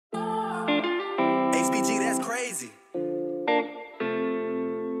Glizzy.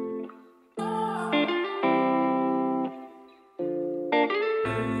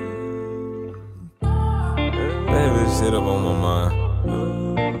 Having shit up on my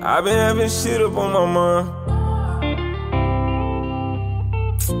mind. I've been having shit up on my mind.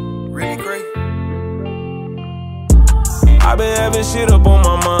 Really, Cray? I've been having shit up on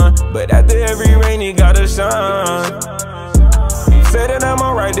my mind, but after every rain it gotta shine. Said that I'm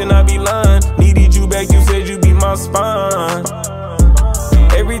alright, then I be lying. Needed you back, you said you be my spine.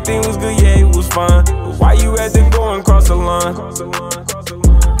 Everything was good, yeah, it was fine, but why you had to go and cross the line?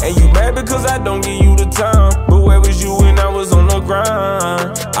 And you mad because I don't give you the time, but where was you when I was on the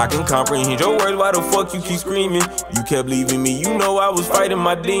grind? I can comprehend your words, why the fuck you keep screaming? You kept leaving me, you know I was fighting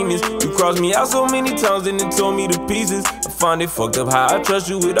my demons. You crossed me out so many times and it tore me to pieces. I find it fucked up how I trust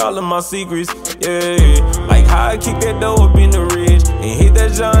you with all of my secrets, yeah. Like how I kicked that door up in the ridge and hit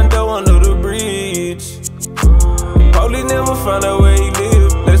that John Doe under the bridge. Police never found out where he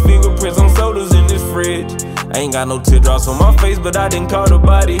lived. Left fingerprints on sodas in this fridge. I ain't got no teardrops on my face, but I didn't call the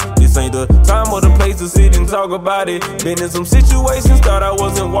body. This ain't the time or the place to sit and talk about it. Been in some situations, thought I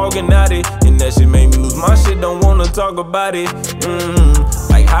wasn't walking out it, and that shit made me lose my shit, don't wanna talk about it.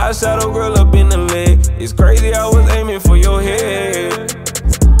 Like how I shot a girl up in the leg. It's crazy, I was aiming for your head,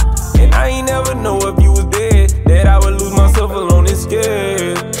 and I ain't never know if you was dead, that I would lose myself alone and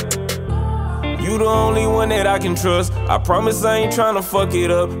scared. You the only one that I can trust. I promise I ain't tryna fuck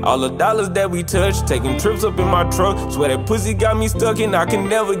it up. All the dollars that we touch, taking trips up in my truck. Swear that pussy got me stuck and I can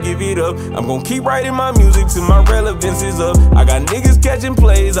never give it up. I'm gon' keep writing my music till my relevance is up. I got niggas catching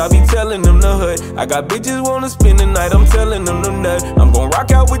plays, I be telling them to hut. I got bitches wanna spend the night, I'm telling them to nut. I'm gon'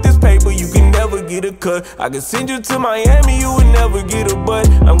 rock out with this paper, you can never get a cut. I can send you to Miami, you would never get a butt.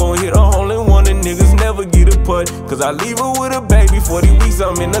 I'm gon' hit a hole in one and niggas never get a putt. Cause I leave her with a baby, 40 weeks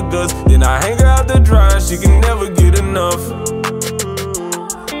I'm in the guts. Then I hang her out the dry, she can never get enough.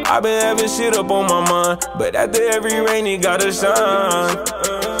 I've been having shit up on my mind, but after every rain it gotta shine.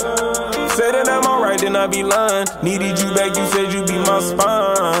 Said that I'm alright, then I be lying. Needed you back, you said you be my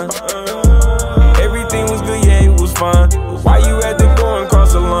spine. Everything was good, yeah, it was fine, but why you had to go and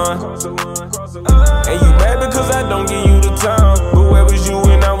cross the line? And you mad because I don't give you the time, but where was you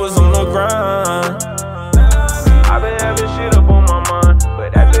when I was on the grind? I've been having shit up on my mind,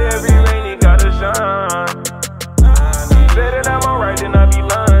 but after every rain it gotta shine. Said that I'm alright, then I be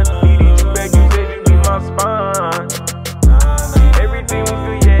lying. Needed you back, you said you be my spine. Everything was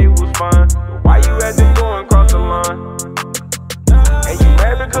good, yeah, it was fine, but why you had to go and cross the line? And you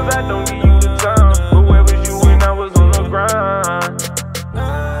mad because I don't give you